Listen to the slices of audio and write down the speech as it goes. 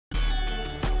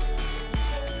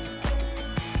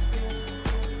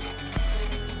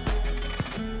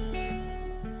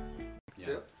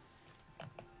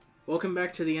Welcome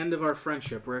back to the end of our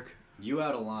friendship, Rick. You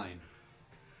out of line.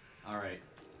 Alright,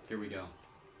 here we go.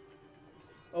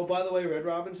 Oh, by the way, Red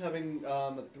Robin's having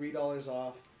 $3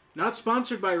 off. Not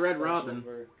sponsored by Red Special Robin,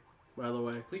 for- by the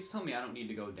way. Please tell me I don't need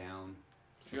to go down.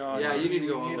 John, Yeah, you need to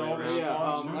go all the way all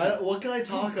around. Yeah, what can I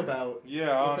talk about?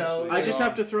 Yeah, honestly. I just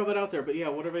have to throw that out there, but yeah,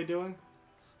 what are they doing?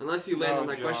 Unless you land on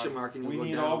that John, question mark and you we go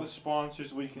need down. all the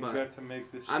sponsors we can But get to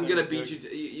make this. I'm thing gonna beat big. you.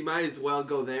 You might as well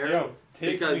go there Yo,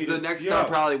 take because me the to- next yo, star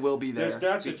probably will be there.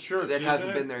 that's a church, that hasn't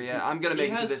isn't been it? there yet. I'm gonna He make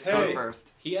it to has- this star hey.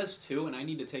 first. He has 2, and I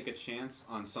need to take a chance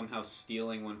on somehow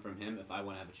stealing one from him if I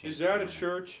want to have a chance. Is that to a win.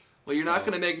 church? Well, you're not So,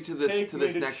 gonna make it to this take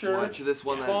me to next church. one, to this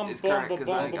one Yeah. that is current because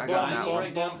I got that Bum, one.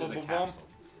 right now is a capsule.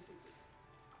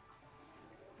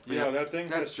 Yeah, Yeah, that thing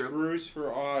that's has true. screws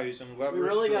for eyes and levers We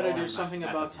really for got to do arms. something That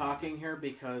about doesn't- talking here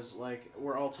because, like,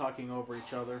 we're all talking over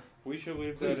each other. We should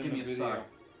leave Please that give in me the a video. star.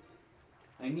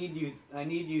 I need you. I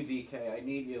need you, DK. I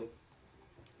need you.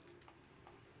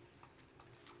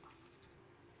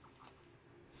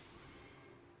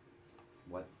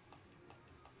 What?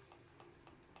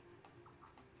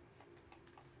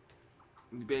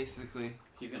 Basically,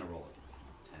 He's gonna roll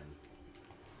it. 10.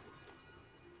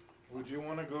 Would you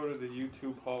want to go to the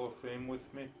YouTube Hall of Fame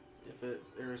with me? If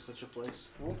there is such a place.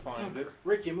 We'll find it.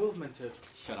 Rick, you movemented.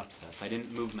 Shut up, Cess. I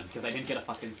didn't movement because I didn't get a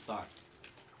fucking star.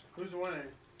 Who's winning?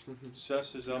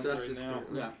 Cess is up Cess right is now.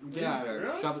 good. Yeah.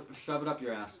 Really? Shove it up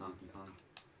your ass, Donkey Kong.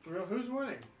 Who's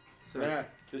winning? so Matt,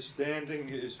 the standing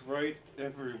is right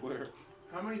everywhere.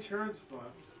 How many turns left?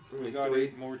 We only got 3.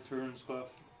 8 more turns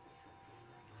left.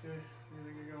 Okay, I'm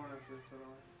gonna get going after this.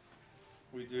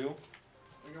 We do.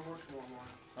 I got work tomorrow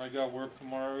morning. I got work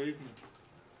tomorrow evening.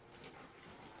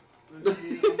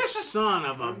 Son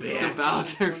of a The bitch.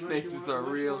 Bowser spaces are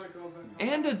real.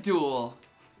 And a duel.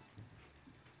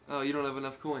 Oh, you don't have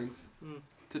enough coins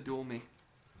to duel me.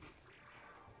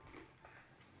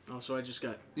 Oh, so I just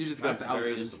got... You just got That's Bowser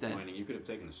very instead. disappointing. You could have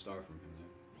taken a star from him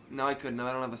there. No, I couldn't.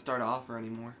 I don't have a star to offer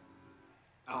anymore.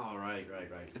 Oh, right.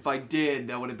 If I did,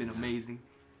 that would have been amazing.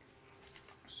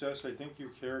 Cess, I think your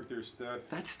character's dead.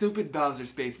 That stupid Bowser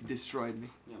space destroyed me.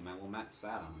 Yeah, man. Well, Matt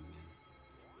sat on him, man.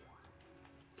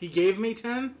 He gave me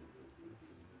 10?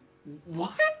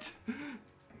 What?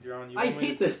 John, you I want me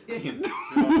hate this game.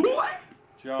 What?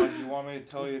 John, you want me to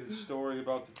tell you the story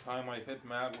about the time I hit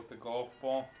Matt with the golf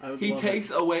ball? I would He love takes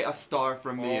it. away a star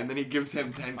from me, Oh. and then he gives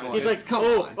him 10 coins. He's like, come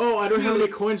oh, on. oh, I don't have any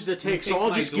coins to take, so Takes I'll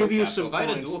my just dual give you capsule. some If I had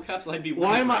a coins. dual capsule, I'd be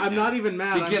Why am I? winning I'm right not now. even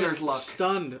mad. I'm Beginner's just luck.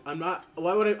 stunned. I'm not.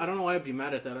 Why would I don't know why I'd be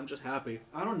mad at that. I'm just happy.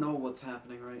 I don't know what's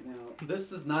happening right now.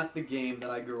 This is not the game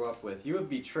that I grew up with. You have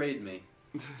betrayed me.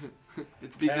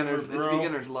 It's beginner's. Hammer, It's bro.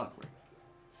 beginner's luck.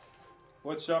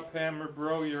 What's up, Hammer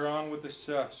Bro? You're on with the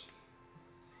Cess.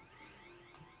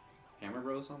 Hammer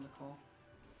Bros on the call?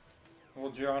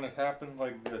 Well, John, it happened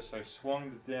like this. I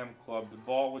swung the damn club. The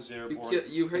ball was airborne.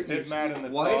 You hurt. Hit Matt in the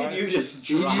Why thigh. did you just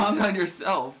You used drop? it on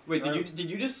yourself. Wait, did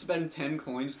you just spend 10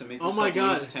 coins to make Oh yourself my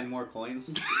God. lose 10 more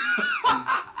coins?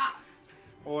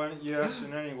 Well, yes,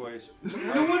 and anyways.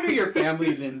 No wonder your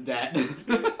family's in debt.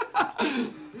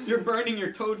 You're burning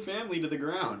your Toad family to the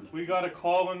ground. We got a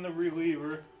call in the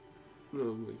reliever.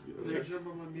 Oh my god. Jump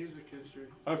on my music history.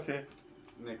 Okay.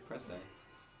 Nick, press A.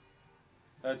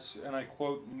 That's, and I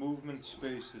quote, movement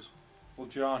spaces. Well,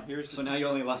 John, here's the... So now you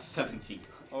only lost 17.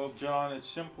 Oh, John, it's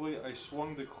simply, I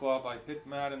swung the club, I hit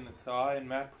Matt in the thigh, and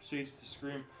Matt proceeds to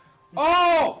scream,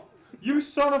 "Oh! You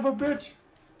son of a bitch!"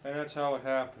 And that's how it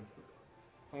happened.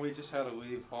 And we just had to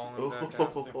leave, hauling back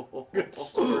after. Good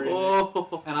story.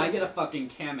 Oh. And I get a fucking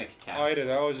Kamek cap. I did.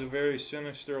 That was a very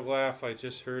sinister laugh I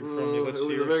just heard from you. Oh, Let's it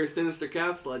was hear a very sinister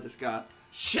capsule I just got.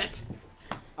 Shit.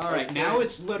 Alright, Okay. now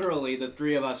it's literally the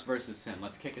 3 of us versus him.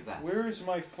 Let's kick his ass. Where is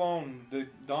my phone? The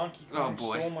Donkey Kong Oh,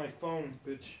 boy. stole my phone,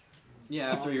 bitch.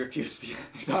 Yeah, after you refused to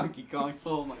Donkey Kong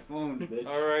stole my phone, bitch.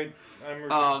 Alright,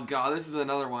 Oh god, this is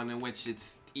another one in which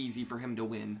it's easy for him to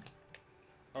win.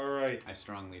 Alright. I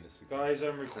strongly disagree. Guys,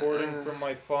 I'm recording from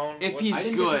my phone. If What- he's I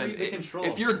didn't good, get to read the controls.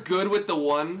 if you're good with the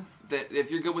one, that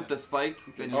if you're good with the spike,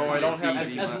 then Oh, I don't it's have-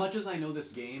 easy. As but much as I know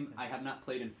this game, I have not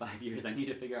played in 5 years. I need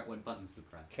to figure out what buttons to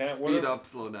press. Can't speed up,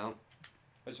 slow down.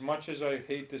 As much as I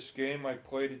hate this game, I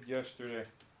played it yesterday.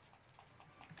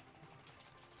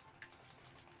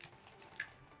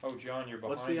 Oh, John, you're behind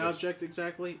What's the us. object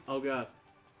exactly? Oh god.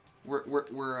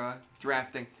 We're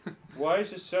drafting. Why is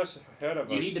the Cess ahead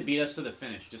of You us? need to beat us to the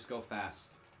finish. Just go fast.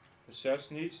 The Cess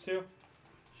needs to?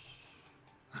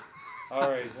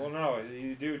 Alright, well no,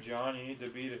 you do, John. You need to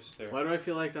beat us there. Why do I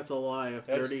feel like that's a lie? A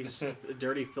That's- dirty,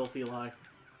 dirty, filthy lie.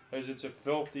 Because it's a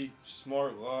filthy,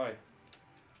 smart lie.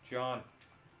 John.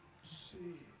 Jeez.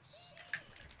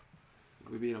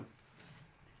 We beat him.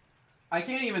 I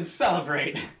can't even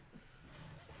celebrate.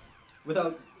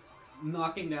 without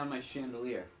knocking down my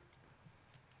chandelier.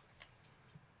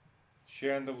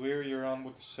 Chandelier, you're on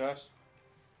with the cess.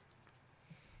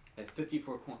 I have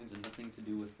 54 coins and nothing to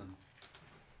do with them.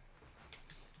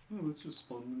 Oh, let's just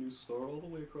spawn the new star all the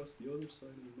way across the other side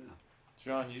of the map.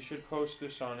 John, you should post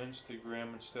this on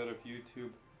Instagram instead of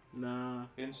YouTube. Nah.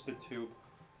 Instatube.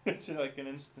 It's like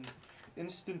an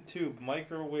instant tube,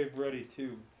 microwave ready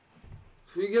tube.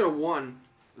 If you get a 1,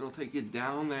 it'll take you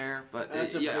down there. But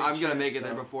That's a yeah, big I'm gonna make chance, it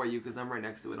there though. before you because I'm right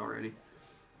next to it already.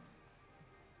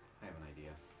 I have an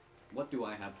idea. What do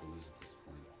I have to lose at this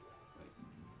point? Wait.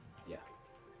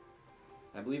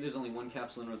 Yeah. I believe there's only one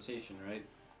capsule in rotation, right?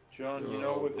 John, you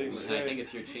know what they And I say. think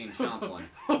it's your chain chomp one.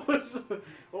 What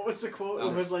was the quote? Oh,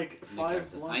 it was like Nick 5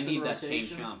 has it. blunts I need in that chain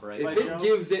rotation. chomp, right? If By it Joe?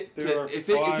 gives it, There are to, if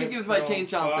it gives my chain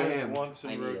chomp to him, once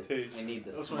in rotation. I need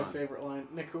this. That's Come my on. favorite line.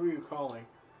 Nick, who are you calling?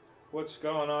 What's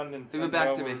going on, Nintendo? Give it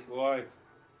back to me. Live.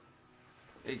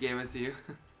 it gave it to you.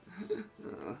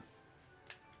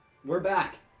 We're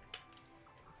back.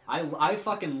 I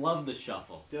fucking love the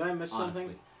shuffle. Did I miss Honestly.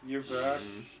 something? You're back.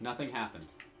 Nothing happened.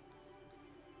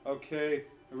 Okay,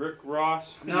 Rick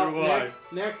Ross, No, you're live.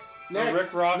 Nick, No,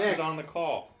 Rick Ross Nick. is on the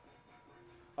call.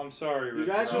 I'm sorry, Rick.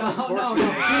 You guys No, are Ross. no, torture no. me. Do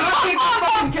not take the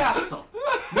fucking capsule.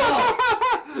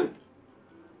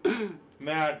 No.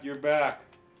 Matt, you're back.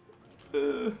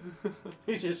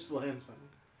 He just slams on.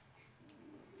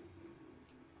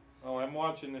 Oh, I'm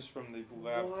watching this from the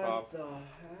laptop. What the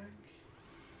heck?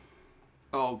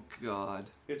 Oh God.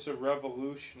 It's a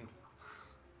revolution.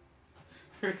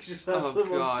 Rick just has Oh, the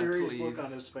most God, serious please. look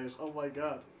on his face. Oh my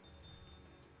god.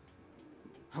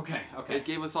 Okay, okay. It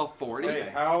gave us all 40. Hey,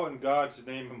 how in God's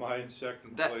name am I in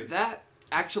second place? That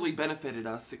actually benefited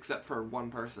us, except for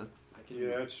one person. I can,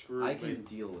 Yeah, that screwed I me. can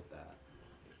deal with that.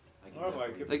 I can I like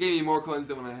definitely- it. They gave me more coins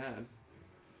than what I had.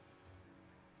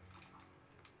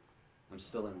 I'm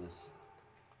still in this.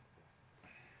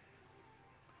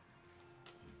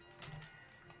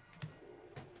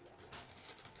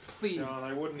 Please. John,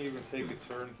 I wouldn't even take a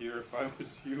turn here if I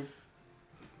was you.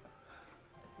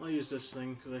 I'll use this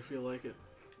thing because I feel like it.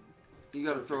 You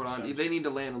gotta throw it on. Sense. They need to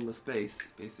land on the space,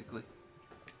 basically.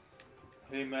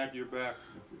 Hey, Matt, you're back.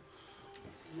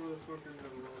 Motherfucker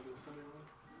never load this anymore.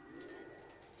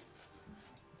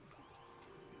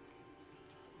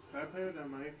 Can I play with that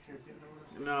mic? Here, get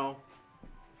noticed. No.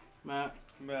 Matt.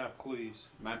 Matt, please.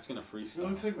 Matt's gonna It freestyle.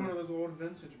 looks like one of those old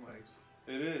vintage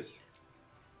mics. It is.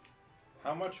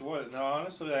 How much would? No,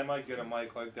 honestly, I might get a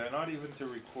mic like that. Not even to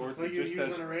record, Like but you just use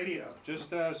as on a radio.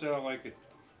 like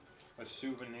a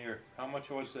souvenir. How much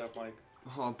was that mic?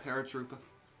 Oh, paratrooper.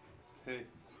 Hey.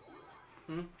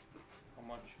 Hmm? How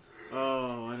much?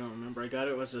 Oh, I don't remember. I got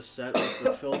it as a set with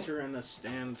the filter and a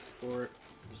stand for it.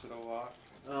 Is it a lot?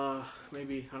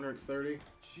 Maybe 130.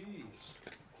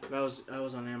 Jeez. That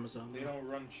was on Amazon. They don't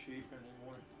run cheap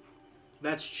anymore.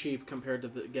 That's cheap compared to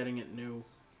getting it new.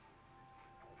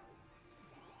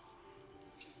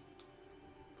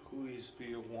 Please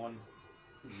be a 1.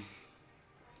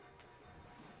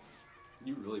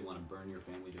 You really want to burn your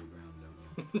family to the ground,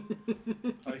 don't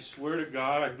you? I swear to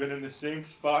God, I've been in the same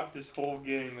spot this whole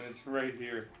game, and it's right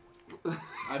here.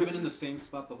 I've been in the same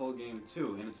spot the whole game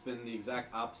too, and it's been the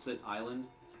exact opposite island.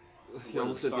 You Where the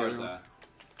almost hit the stars other one. at.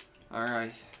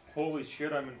 Alright. Holy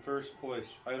shit, I'm in first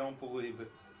place. I don't believe it.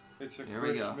 It's a There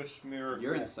we go. Christmas miracle.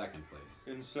 You're in second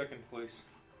place. In second place.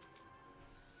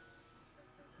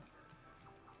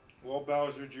 Well,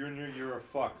 Bowser Jr., you're a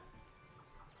fuck.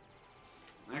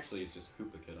 Actually, he's just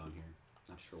Koopa Kid on here.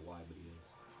 Not sure why, but he is.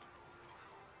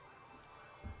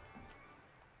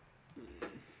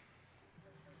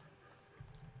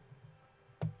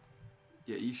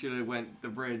 Yeah, you should have went the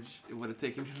bridge. It would have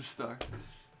taken you to the star.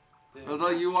 Yeah. Although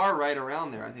you are right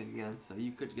around there, I think, again, so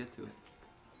you could get to it.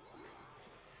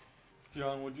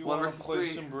 John, would you One want to versus play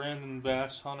three. some Brandon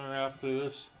Bass Hunter after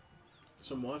this?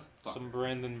 Somewhat. Fuck. Some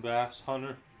Brandon Bass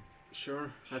Hunter?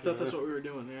 Sure. I thought that's what we were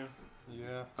doing, yeah.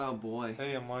 Yeah. Oh boy.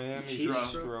 Hey, a Miami Heat heat stroke?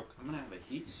 stroke. I'm gonna have a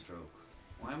heat stroke.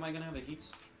 Why am I gonna have a heat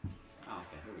stroke? Oh,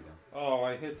 okay, here we go. Oh,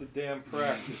 I hit the damn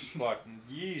practice button.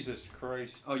 Jesus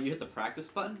Christ. Oh, you hit the practice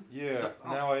button? Yeah, Oh.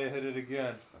 now I hit it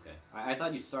again. Okay. I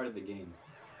thought you started the game.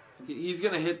 He's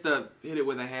gonna hit it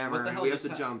with a What hammer. the hell We have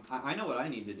just to jump. I know what I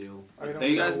need to do. I don't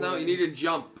You guys know know what you I- need to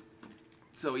jump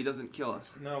so he doesn't kill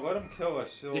us. No, let him kill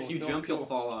us. If you jump, kill- you'll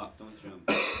fall off. Don't jump.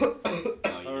 No, you need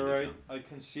to Alright, jump. I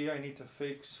can see I need to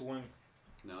fake swing.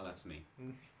 No, that's me.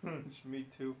 It's me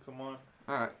too, come on.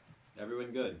 Alright.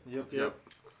 Everyone good? Yep.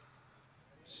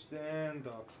 Stand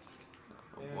up.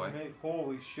 Oh And boy.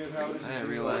 holy shit, how did I didn't you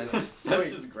do realize. that? That's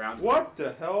Wait, just ground. what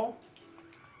the hell?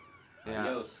 Yeah.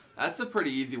 Adios. That's a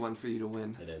pretty easy one for you to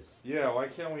win. It is. Yeah, why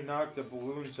can't we knock the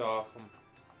balloons off them?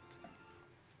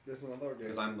 There's another game.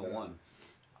 Because I'm the like that. one.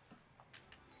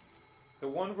 The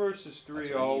 1 versus 3 That's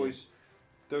what I always...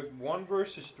 The 1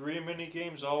 versus 3 mini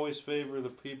games always favor the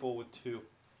people with 2.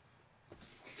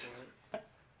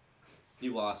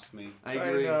 You lost me. I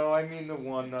agree. know, I mean the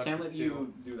 1, not Can't the let 2.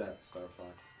 you do that, Star Fox.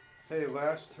 Hey,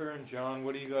 last turn, John.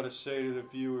 What do you got to say to the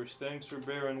viewers? Thanks for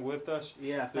bearing with us.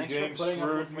 Yeah, The thanks game for putting up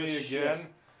screwed with me this shit. again.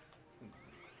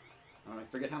 I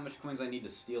forget how much coins I need to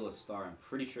steal a star. I'm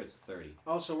pretty sure it's 30.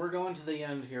 Also, we're going to the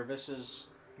end here. This is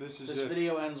This is this it.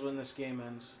 video ends when this game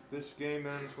ends. This game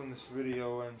ends when this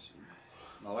video ends.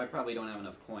 Well, I probably don't have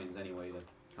enough coins anyway to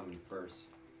come in first.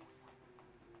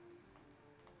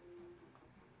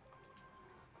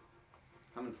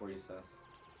 Coming for you, Cess.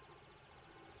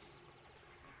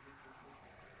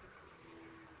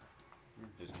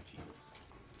 There's no Jesus.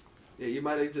 Yeah, you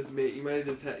might have just made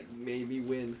made me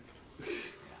win.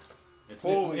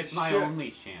 Holy It's my shit.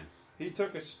 only chance. He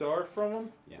took a star from him?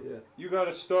 Yeah. You got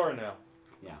a star now.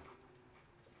 Yeah.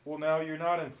 Well, now you're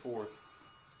not in 4th.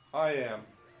 I am.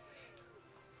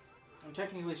 I'm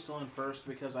technically still in first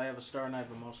because I have a star and I have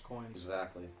the most coins.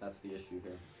 Exactly. That's the issue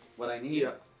here. What I need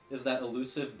Yeah. is that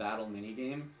elusive battle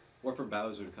minigame, or for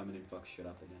Bowser to come in and fuck shit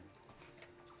up again.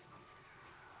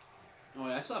 Oh,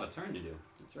 wait, I still have a turn to do.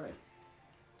 That's right.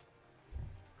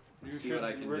 Let's see what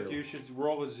I can Rick, do. you should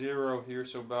roll a 0 here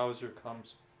so Bowser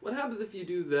comes. What happens if you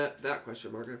do that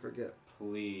question mark? I forget.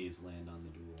 Please land on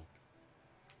the duel.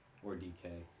 Or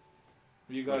DK.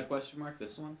 You Which got. question mark?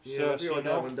 This one? Yeah, I Cess, forget you what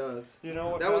know- that one does. You know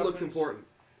what That one looks happens? important.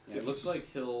 Yeah, it looks like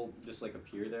he'll just like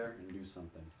appear there and do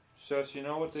something. Cess, you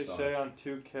know what they Star. say on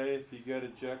 2K if you get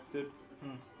ejected?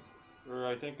 Hmm. Or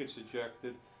I think it's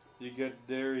ejected. You get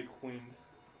Dairy Queen.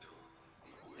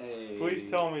 Hey. Please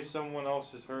tell me someone else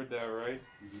has heard that, right?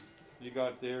 Mhm. You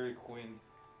got Dairy Queen.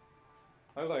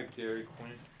 I like Dairy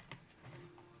Queen.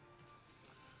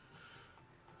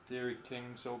 Dairy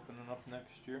King's opening up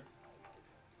next year.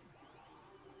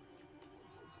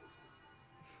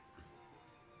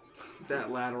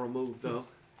 That lateral move though.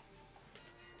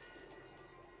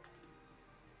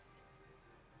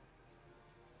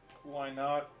 Why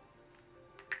not?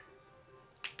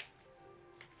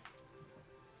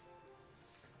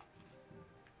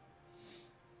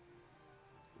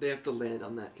 They have to land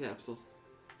on that capsule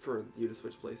for you to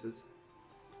switch places.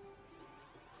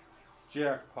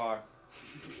 Jackpot.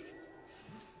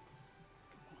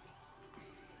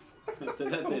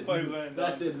 that Hope I land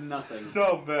on- did nothing.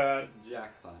 So bad.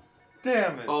 Jackpot.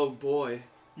 Damn it. Oh boy.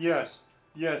 Yes.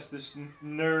 Yes, this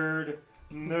nerd.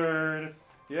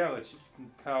 Yeah, let's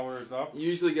power it up. You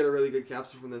usually get a really good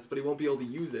capsule from this, but he won't be able to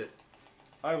use it.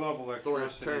 I love It's the electricity.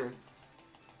 last turn.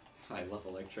 I love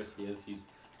electricity as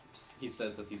he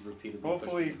says as he's repeatedly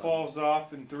Hopefully he pushing the falls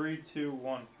off in 3, 2,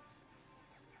 1.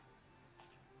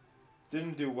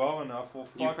 Didn't do well enough. Well,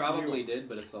 fuck button. You probably you. did,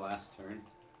 but it's the last turn.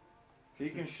 He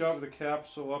can shove the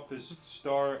capsule up his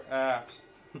star ass.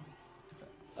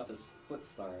 Up his foot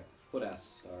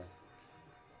ass star.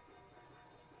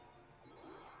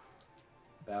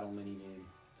 Battle minigame.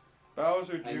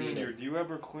 Bowser I need Jr., it. do you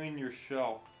ever clean your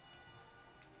shell?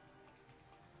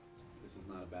 This is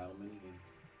not a battle minigame.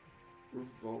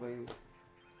 Revolving.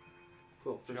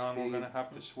 Well, for John, speed. we're gonna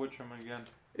have to switch him again.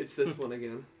 It's this one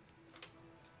again.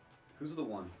 Who's the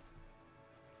one?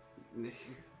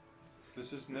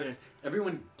 This is Nick.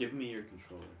 Everyone, give me your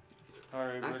controller.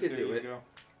 Alright, I Rick, could there do you it. go.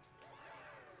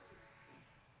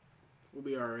 We'll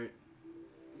be alright.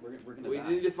 We're gonna We die.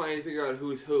 need to figure out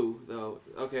who's who, though.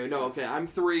 Okay, no, okay. I'm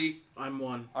 3. I'm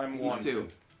 1. I'm He's 1. 2.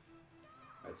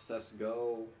 Alright, Cess,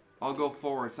 go. I'll go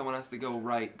forward. Someone has to go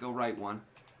right. Go right one.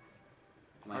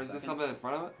 Am I Or is there second? something in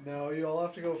front of it? No, you all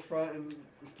have to go front, and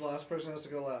the last person has to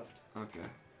go left. Okay.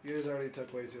 You guys already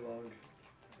took way too long.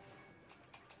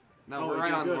 No, Oh, we're we right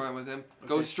did on good. line with him.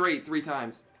 Go Okay. straight 3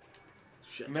 times.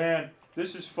 Shit. Man,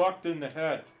 this is fucked in the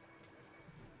head.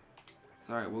 It's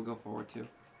alright. We'll go forward too.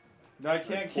 I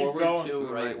can't keep Forward going. two.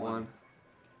 Go right right one. one.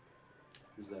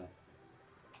 Who's that?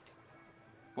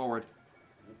 Forward.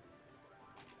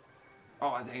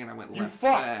 Oh, dang it! I went You left.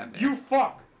 fuck! Ah, man. You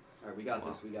fuck! Alright, we got Wow.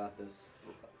 this. We got this.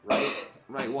 Right.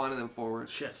 Right one and then forward.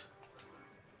 Shit.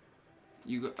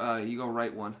 You go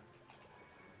right one.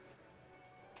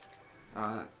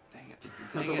 Dang it!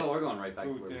 Dang it! We're going right back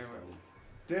Ooh, to where we damn it. started.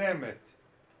 Damn it.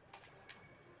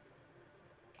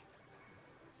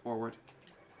 Forward.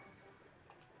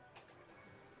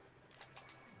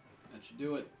 That should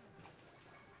do it.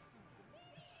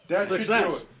 That should do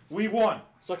Success. it. We won.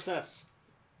 Success.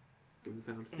 Give me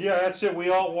pounds. Yeah, that's it. We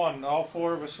all won. All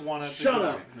 4 of us won. At the Shut end.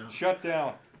 up. No. Shut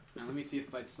down. Now let me see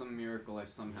if by some miracle I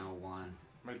somehow won.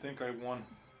 I think I won.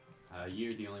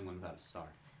 You're the only one without a star.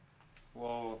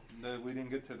 Well, we didn't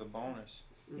get to the bonus.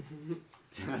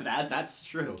 That's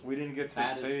true. We didn't get to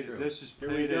That the is payday. true. This is Here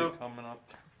we payday go. coming up.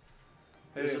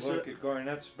 Is Hey, this look it? at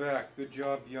Garnett's back. Good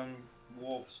job, young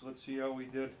wolves. Let's see how we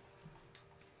did.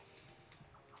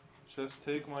 Just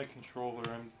take my controller.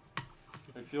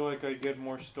 I feel like I'd get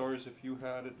more stars if you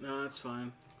had it. No, that's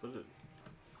fine. Put it.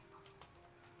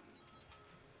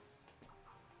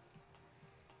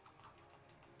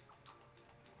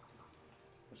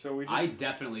 So we just I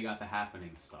definitely got the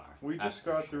happening star. we That's just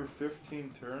for got sure. through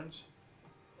 15 turns.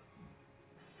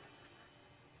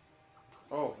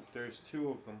 Oh, there's 2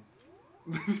 of them.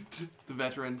 The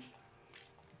veterans.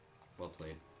 Well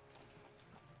played.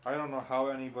 I don't know how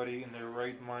anybody in their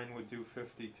right mind would do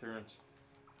 50 turns.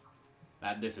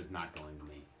 This is not going to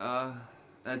me.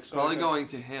 That's So probably good. going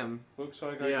to him. Looks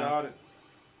like I Yeah. got it.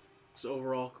 It's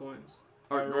overall coins.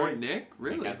 Or Alright. Nick?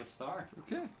 Really? Nick has a star.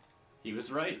 Okay. He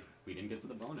was right. We didn't get to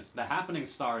the bonus. The happening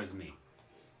star is me.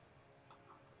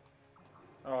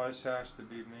 Oh, this has to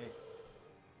be me.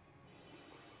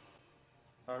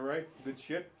 Alright, good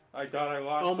shit. I thought I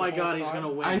lost. Oh the my whole god, he's time.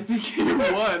 gonna win. I think you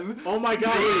won. Oh my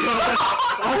god.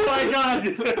 Oh my god.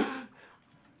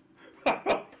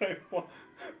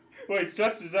 Wait,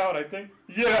 Cess is out, I think.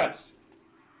 Yes!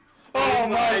 Oh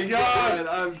my god!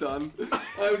 I'm done.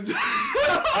 I'm done.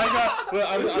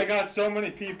 I got so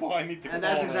many people I need to call. And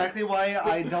that's now. exactly why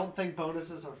I don't think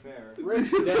bonuses are fair.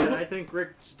 Rick's dead. I think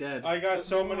Rick's dead. I got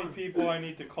so many people I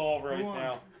need to call right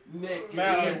now. Nick,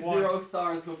 Matt, you I get won. 0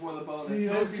 stars before the bonus. So you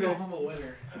have to go home a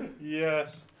winner.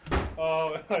 Yes.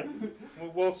 Oh,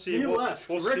 we'll see. He we'll, left.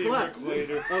 We'll Rick see left. Rick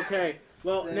later. Okay.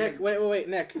 Well, Same. Nick, wait,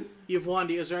 Nick. You've won.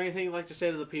 Is there anything you'd like to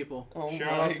say to the people? Oh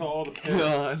Shout out to all the picks.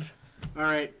 god. All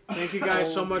right. Thank you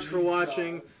guys so much for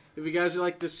watching. If you guys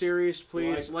like this series,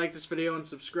 please like this video and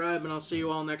subscribe, and I'll see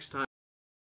you all next time.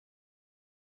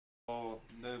 Oh,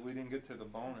 we didn't get to the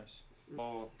bonus.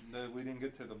 Oh, we didn't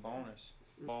get to the bonus.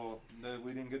 Oh,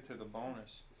 we didn't get to the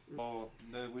bonus. Oh,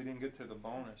 we didn't get to the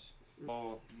bonus.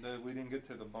 Oh, we didn't get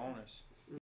to the bonus.